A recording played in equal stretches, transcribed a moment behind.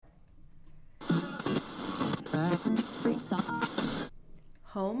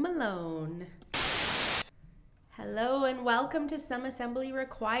Home Alone. Hello and welcome to Some Assembly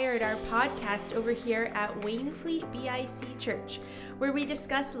Required, our podcast over here at Wainfleet BIC Church, where we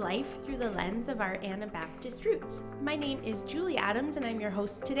discuss life through the lens of our Anabaptist roots. My name is Julie Adams and I'm your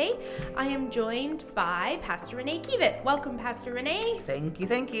host today. I am joined by Pastor Renee Kiewit. Welcome, Pastor Renee. Thank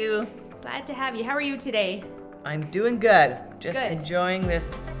you. Glad to have you. How are you today? I'm doing good. Just Good. enjoying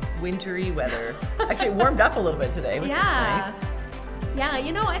this wintry weather. Actually, it warmed up a little bit today, which is nice. Yeah,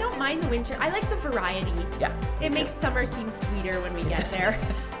 you know, I don't mind the winter. I like the variety. Yeah. It makes summer seem sweeter when we get there.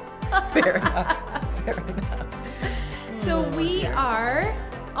 Fair enough. So we are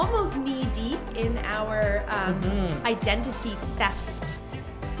almost knee deep in our identity theft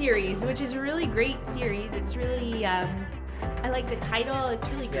series, which is a really great series. It's really, I like the title. It's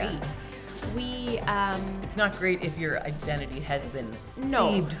really great. Yeah. It's not great if your identity has been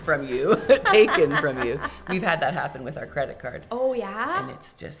No. thieved from you, taken from you. We've had that happen with our credit card. Oh, yeah? And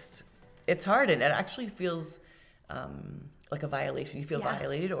it's hard, and it actually feels like a violation. You feel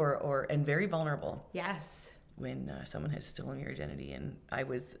violated and very vulnerable. Yes. When someone has stolen your identity. And I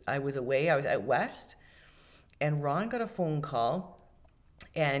was away, I was out west, and Ron got a phone call,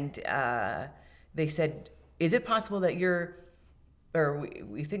 and they said, is it possible that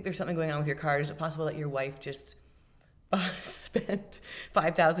we think there's something going on with your card. Is it possible that your wife just spent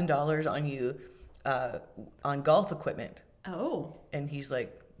 $5,000 on you on golf equipment? Oh. And he's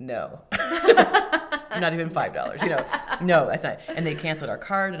like, no. Not even $5, no, that's not. And they canceled our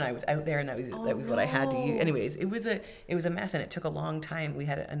card, and I was out there, and that was what I had to use. Anyways, it was a mess, and it took a long time. We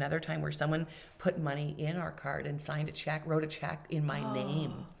had another time where someone put money in our card and wrote a check in my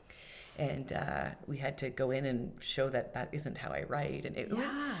name. And we had to go in and show that isn't how I write. And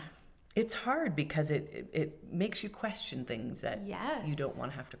it's hard because it makes you question things that you don't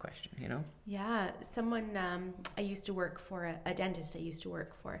want to have to question, you know? Yeah. Someone, I used to work for, a dentist I used to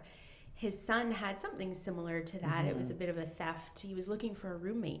work for. His son had something similar to that. Mm-hmm. It was a bit of a theft. He was looking for a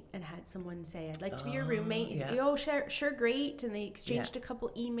roommate and had someone say, I'd like to be your roommate. He said, oh, sure, great. And they exchanged a couple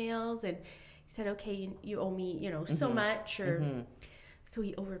emails, and he said, okay, you owe me, so much, or... So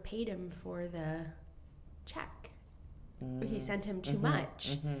he overpaid him for the check. He sent him too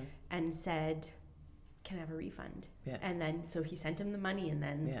much and said, can I have a refund? Yeah. And then, so he sent him the money, and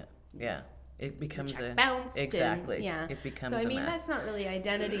then... Yeah. It becomes the check bounced. Exactly. And, It becomes a mess. So, that's not really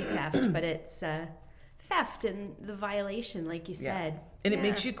identity theft, but it's theft and the violation, like you said. And it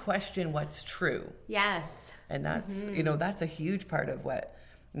makes you question what's true. Yes. And that's, that's a huge part of what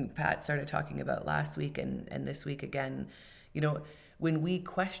Pat started talking about last week and this week again. When we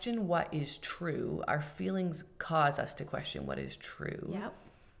question what is true, our feelings cause us to question what is true. Yep.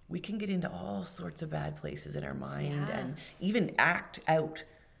 We can get into all sorts of bad places in our mind and even act out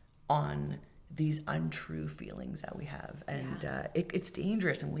on these untrue feelings that we have. And it's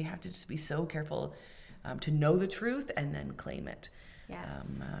dangerous, and we have to just be so careful to know the truth and then claim it.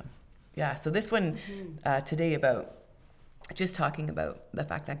 Yes. So this one today about just talking about the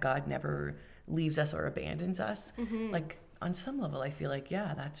fact that God never leaves us or abandons us. Like, on some level, I feel like,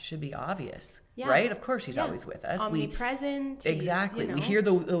 that should be obvious, right? Of course, he's always with us. Omnipresent. Exactly. We hear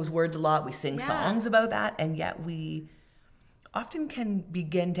those words a lot. We sing songs about that, and yet we often can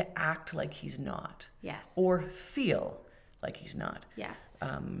begin to act like he's not. Yes. Or feel like he's not. Yes.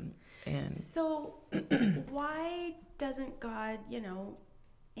 And so why doesn't God,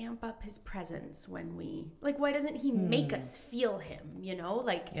 amp up his presence when why doesn't he make us feel him,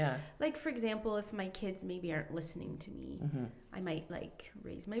 Like, for example, if my kids maybe aren't listening to me, I might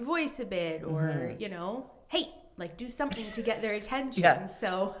raise my voice a bit, or, hey, do something to get their attention.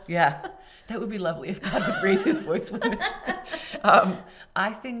 That would be lovely if God would raise his voice with me.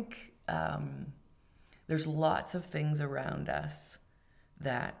 I think there's lots of things around us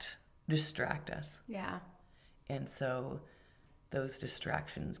that distract us. Yeah. And so those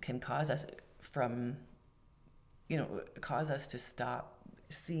distractions can cause us to stop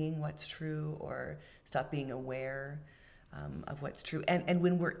seeing what's true or stop being aware of what's true. And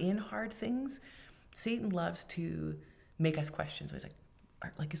when we're in hard things, Satan loves to make us question. So he's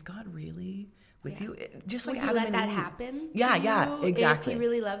like, is God really with you? Just like Adam and Eve. Would you let that happen? Yeah, exactly. If he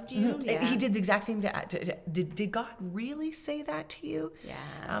really loved you? Yeah. He did the exact same did God really say that to you?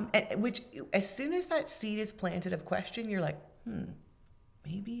 Yeah. Which, as soon as that seed is planted of question, you're like,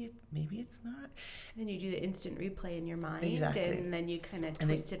 maybe it's not. And then you do the instant replay in your mind, and then you kind of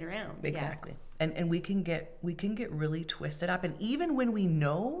twist it around. Exactly. Yeah. And we can get really twisted up. And even when we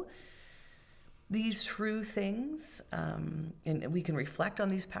know these true things, and we can reflect on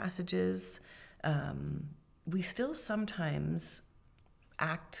these passages, we still sometimes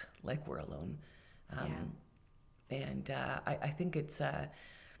act like we're alone. And I think it's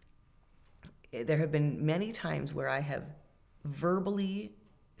there have been many times where I have verbally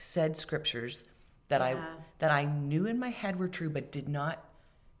said scriptures that I knew in my head were true, but did not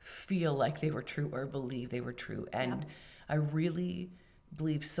feel like they were true or believe they were true. And I really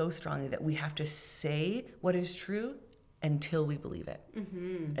believe so strongly that we have to say what is true until we believe it.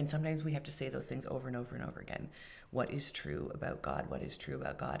 And sometimes we have to say those things over and over and over again. What is true about God? What is true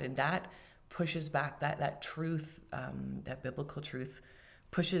about God? And that pushes back that truth, that biblical truth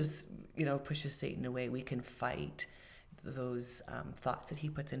pushes Satan away. We can fight those thoughts that he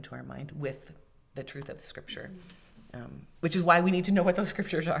puts into our mind with the truth of the scripture. Which is why we need to know what those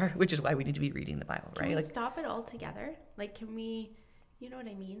scriptures are, which is why we need to be reading the Bible, right? Can we stop it altogether? Like, can we, you know what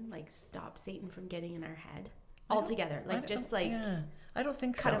I mean? Like, stop Satan from getting in our head altogether. Like, just like, I don't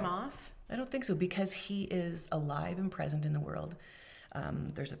think so. Cut him off? I don't think so, because he is alive and present in the world.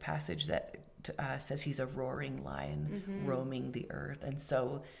 There's a passage that says he's a roaring lion roaming the earth. And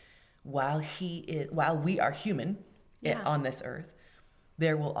so while we are human on this earth,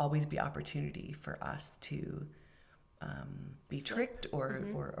 there will always be opportunity for us to be tricked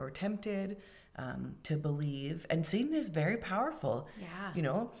or tempted to believe. And Satan is very powerful,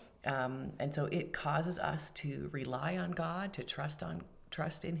 and so it causes us to rely on God, to trust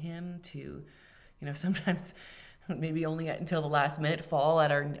in him, to, sometimes maybe only until the last minute fall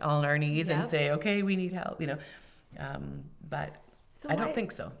on our knees and say, okay, we need help, but so I don't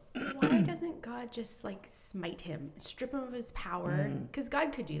think so. Why doesn't God just like smite him, strip him of his power? Because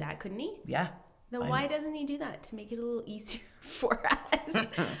God could do that, couldn't he? Yeah. Then why doesn't he do that to make it a little easier for us?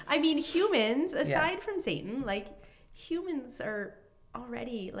 I mean, humans, aside from Satan, like humans are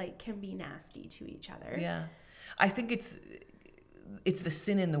already like can be nasty to each other. Yeah. I think it's the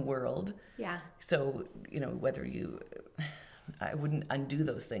sin in the world. Yeah. So, I wouldn't undo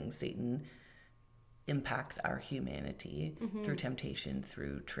those things. Satan impacts our humanity through temptation,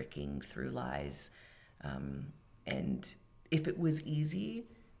 through tricking, through lies. And if it was easy,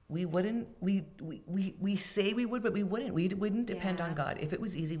 we wouldn't, we say we would, but we wouldn't. We wouldn't depend on God. If it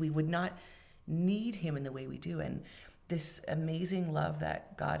was easy, we would not need him in the way we do. And this amazing love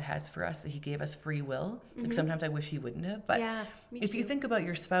that God has for us, that he gave us free will. Like sometimes I wish he wouldn't have, but if you think about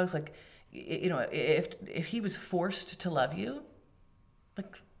your spouse, like, if he was forced to love you,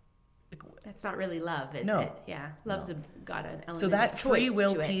 like that's not really love, is it? Yeah. Love's got an element so that of free choice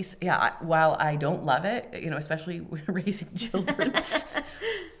will to piece, while I don't love it, especially raising children,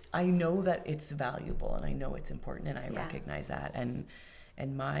 I know that it's valuable and I know it's important and I recognize that. And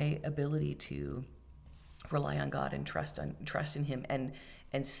my ability to rely on God and trust in him and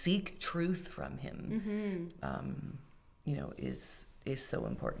seek truth from him, is so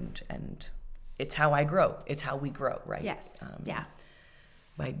important. And it's how I grow. It's how we grow, right? Yes.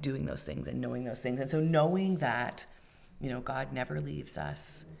 By doing those things and knowing those things. And so knowing that, God never leaves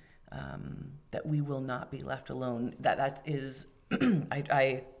us, that we will not be left alone, that is,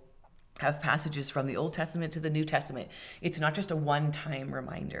 I have passages from the Old Testament to the New Testament. It's not just a one-time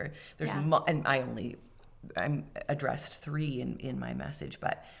reminder. There's and I'm addressed 3 in my message,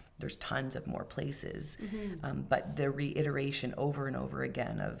 but there's tons of more places. But the reiteration over and over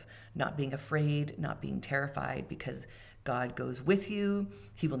again of not being afraid, not being terrified, because God goes with you.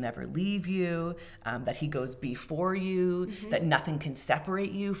 He will never leave you, that he goes before you, that nothing can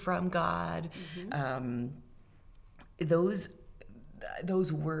separate you from God.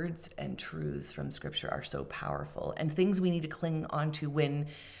 Those words and truths from scripture are so powerful, and things we need to cling onto when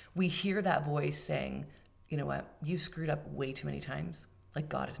we hear that voice saying, you know what, you screwed up way too many times. Like,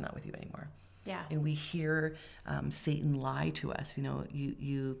 God is not with you anymore. Yeah. And we hear Satan lie to us.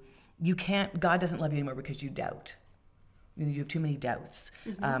 You can't, God doesn't love you anymore because you doubt. You have too many doubts.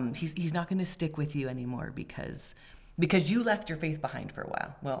 He's not going to stick with you anymore because you left your faith behind for a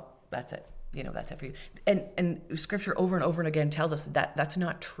while. Well, that's it. That's it for you. And scripture over and over and again tells us that that's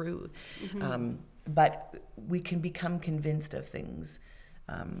not true. But we can become convinced of things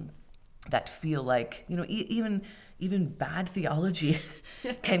that feel like, even bad theology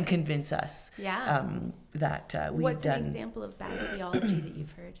can convince us that we've What's done. an example of bad theology that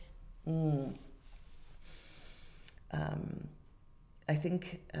you've heard? I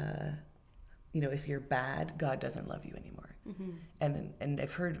think, if you're bad, God doesn't love you anymore. And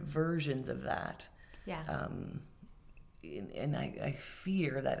I've heard versions of that. Yeah. And I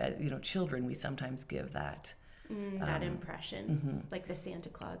fear that, children, we sometimes give that. That impression, like the Santa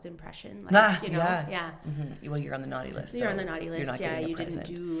Claus impression. Like, yeah. Well, you're on the naughty list. You're on the naughty list. You're not you present.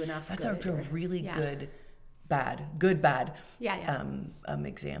 Didn't do enough. That's a really good, bad.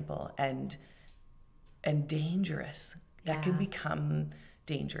 Example and dangerous. That can become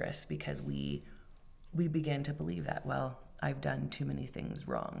dangerous because we we begin to believe that, well, I've done too many things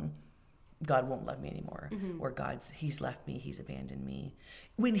wrong. God won't love me anymore. Or he's left me, he's abandoned me.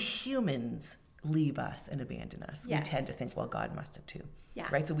 When humans leave us and abandon us, we tend to think, well, God must have too. Yeah.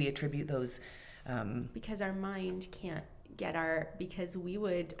 Right? So we attribute those. Because our mind can't get because we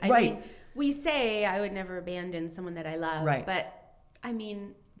would, we say I would never abandon someone that I love. Right. But I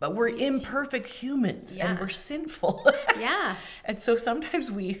mean. But we're imperfect humans and we're sinful. Yeah. And so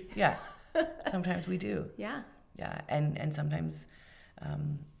sometimes sometimes we do. Yeah. Yeah. And sometimes,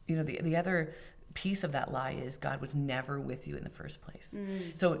 the other piece of that lie is God was never with you in the first place.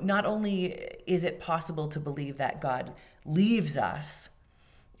 So not only is it possible to believe that God leaves us,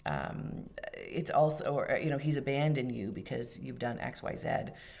 it's also, he's abandoned you because you've done X, Y, Z.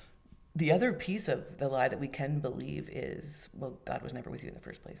 The other piece of the lie that we can believe is, well, God was never with you in the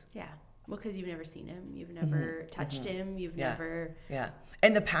first place. Yeah. Well, because you've never seen him. You've never touched him. You've never. Yeah.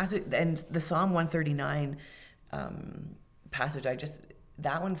 And the passage, and the Psalm 139 passage,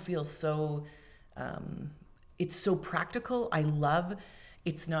 that one feels so, it's so practical. I love,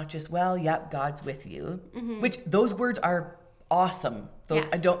 it's not just, well, yep, God's with you, which those words are awesome. Those,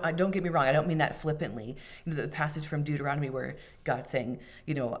 I don't get me wrong. I don't mean that flippantly. The passage from Deuteronomy where God's saying,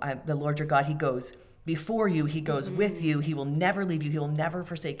 the Lord your God, he goes before you, he goes with you, he will never leave you, he will never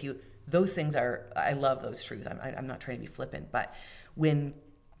forsake you. Those things I love those truths. I'm not trying to be flippant, but when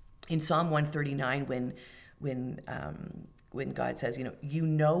in Psalm 139, when God says,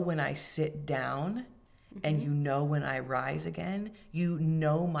 when I sit down and when I rise again,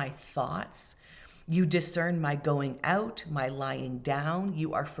 my thoughts. You discern my going out, my lying down.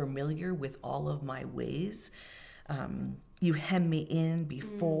 You are familiar with all of my ways. You hem me in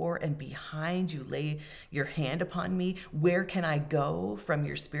before and behind. You lay your hand upon me. Where can I go from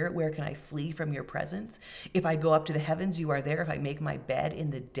your spirit? Where can I flee from your presence? If I go up to the heavens, you are there. If I make my bed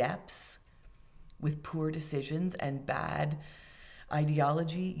in the depths with poor decisions and bad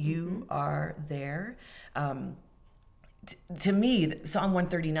ideology, you are there. To me, Psalm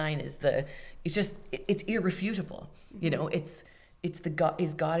 139 it's irrefutable.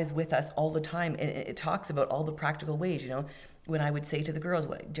 God is with us all the time, and it talks about all the practical ways. When I would say to the girls,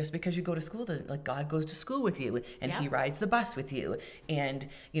 well, just because you go to school doesn't, like, God goes to school with you, and he rides the bus with you, and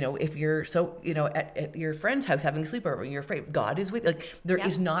if you're at your friend's house having a sleepover and you're afraid, God is with you. Like, there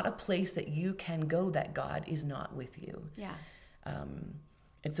is not a place that you can go that God is not with you. Yeah.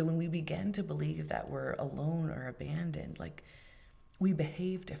 And so when we begin to believe that we're alone or abandoned, like, we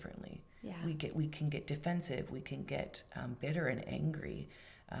behave differently. Yeah. We can get defensive. We can get bitter and angry.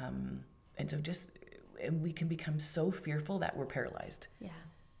 And so we can become so fearful that we're paralyzed. Yeah.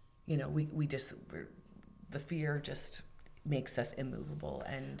 The fear just makes us immovable.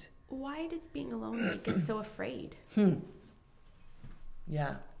 And why does being alone make us so afraid?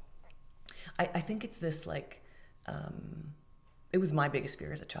 Yeah. I think it's this, like, it was my biggest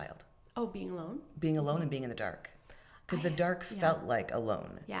fear as a child. Oh, being alone? Being alone and being in the dark. Because the dark felt like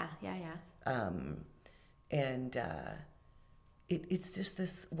alone. Yeah. It's just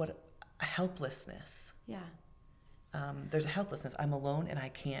this, helplessness. Yeah. There's a helplessness. I'm alone and I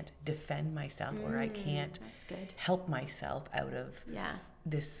can't defend myself, or I can't help myself out of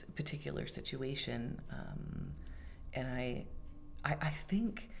this particular situation. And I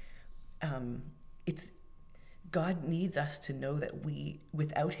think it's, God needs us to know that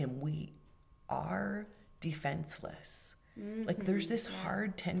without him, we are defenseless. Like, there's this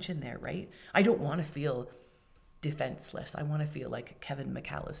hard tension there, right? I don't want to feel defenseless. I want to feel like Kevin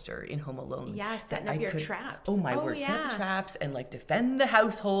McAllister in Home Alone. Yeah, setting up your traps. Oh my word, set up the traps and, like, defend the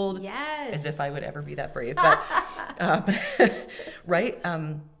household. Yes. As if I would ever be that brave. But right?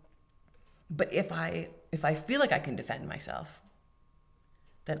 But if I feel like I can defend myself,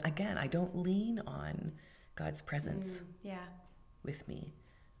 then again, I don't lean on God's presence with me.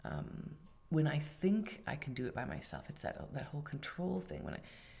 When I think I can do it by myself, it's that whole control thing.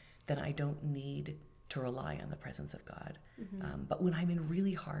 Then I don't need to rely on the presence of God. But when I'm in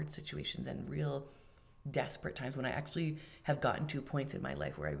really hard situations and real desperate times, when I actually have gotten to points in my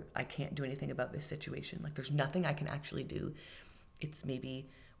life where I can't do anything about this situation, like, there's nothing I can actually do. It's maybe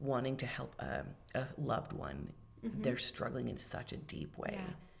wanting to help a loved one. They're struggling in such a deep way,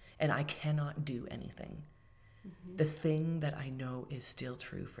 and I cannot do anything. The thing that I know is still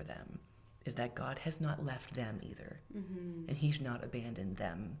true for them is that God has not left them either, and he's not abandoned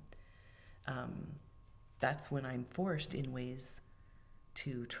them. That's when I'm forced in ways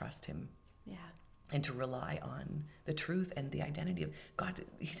to trust him. Yeah. And to rely on the truth and the identity of God.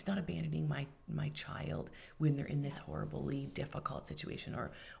 He's not abandoning my child when they're in this horribly difficult situation,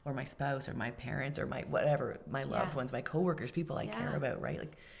 or my spouse, or my parents, or my whatever, my loved ones, my coworkers, people I care about, right?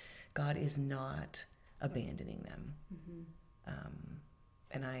 Like, God is not abandoning them.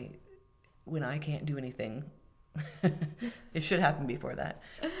 And when I can't do anything, it should happen before that.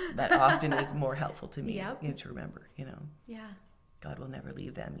 That often is more helpful to me. Yep. To remember, Yeah. God will never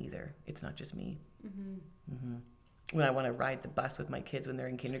leave them either. It's not just me. When I want to ride the bus with my kids when they're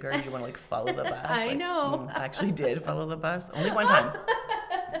in kindergarten, you want to like follow the bus. I know. I actually did follow the bus only one time.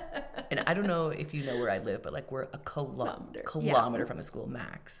 And I don't know if you know where I live, but like we're a kilometer from a school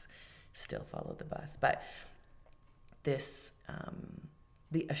max. Still follow the bus. But this,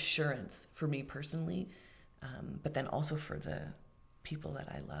 the assurance for me personally, but then also for the people that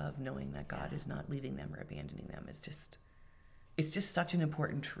I love, knowing that God is not leaving them or abandoning them, it's just such an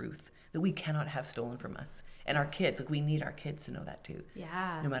important truth that we cannot have stolen from us. And our kids, like we need our kids to know that too.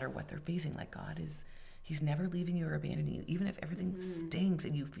 Yeah. No matter what they're facing, like He's never leaving you or abandoning you, even if everything stinks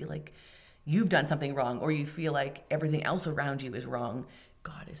and you feel like you've done something wrong or you feel like everything else around you is wrong.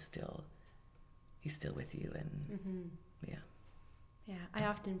 God is He's still with you, and Yeah, I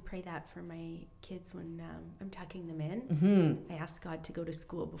often pray that for my kids when I'm tucking them in. I ask God to go to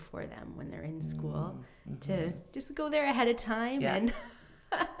school before them when they're in school, to just go there ahead of time and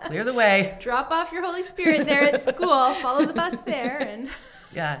clear the way. Drop off your Holy Spirit there at school. Follow the bus there, and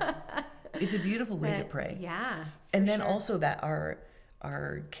it's a beautiful way to pray. Yeah, and then also that our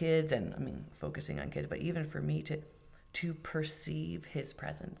kids, and I mean focusing on kids, but even for me to perceive His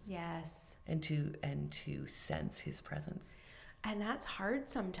presence. Yes, and to sense His presence. And that's hard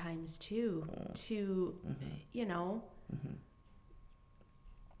sometimes too, to,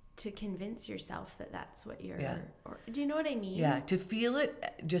 to convince yourself that that's what you're, or do you know what I mean? Yeah, to feel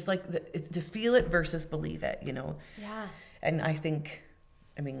it, just like to feel it versus believe it, Yeah. And I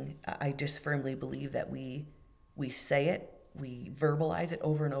I just firmly believe that we say it, we verbalize it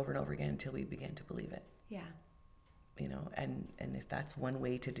over and over and over again until we begin to believe it. Yeah. And if that's one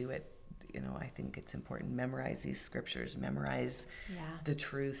way to do it, I think it's important. Memorize these scriptures, memorize the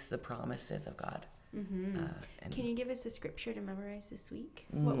truths, the promises of God. Can you give us a scripture to memorize this week?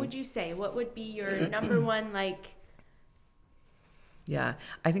 What would you say? What would be your number one, Yeah,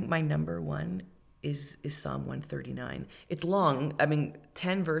 I think my number one is Psalm 139. It's long.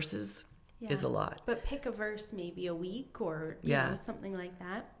 10 verses is a lot. But pick a verse maybe a week or something like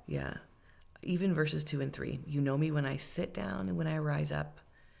that. Yeah. Even verses 2 and 3. You know me when I sit down and when I rise up.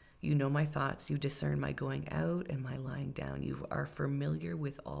 You know my thoughts. You discern my going out and my lying down. You are familiar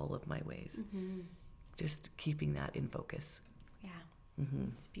with all of my ways. Just keeping that in focus. Yeah.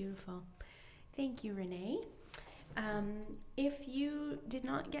 It's beautiful. Thank you, Renee. If you did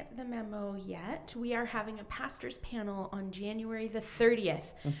not get the memo yet, we are having a pastor's panel on January the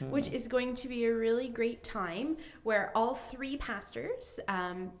 30th, which is going to be a really great time where all three pastors,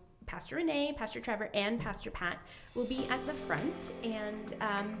 Pastor Renee, Pastor Trevor, and Pastor Pat will be at the front, and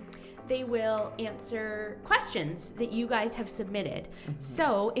they will answer questions that you guys have submitted.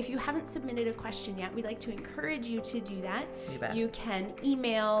 So if you haven't submitted a question yet, we'd like to encourage you to do that. You can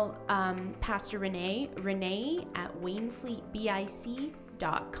email Pastor Renee at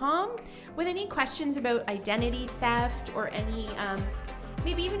waynefleetbic.com with any questions about identity theft or any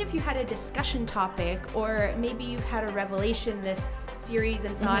maybe even if you had a discussion topic, or maybe you've had a revelation this series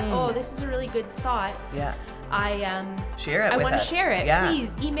and thought, oh, this is a really good thought. Yeah. I share it. I want to share it. Yeah.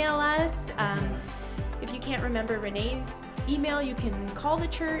 Please email us. If you can't remember Renee's email, you can call the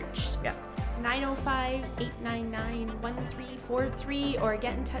church. Yeah. 905-899-1343, or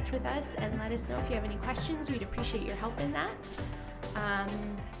get in touch with us and let us know if you have any questions. We'd appreciate your help in that.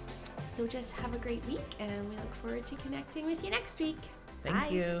 So just have a great week, and we look forward to connecting with you next week.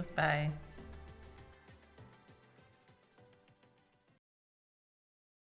 Thank you. Bye.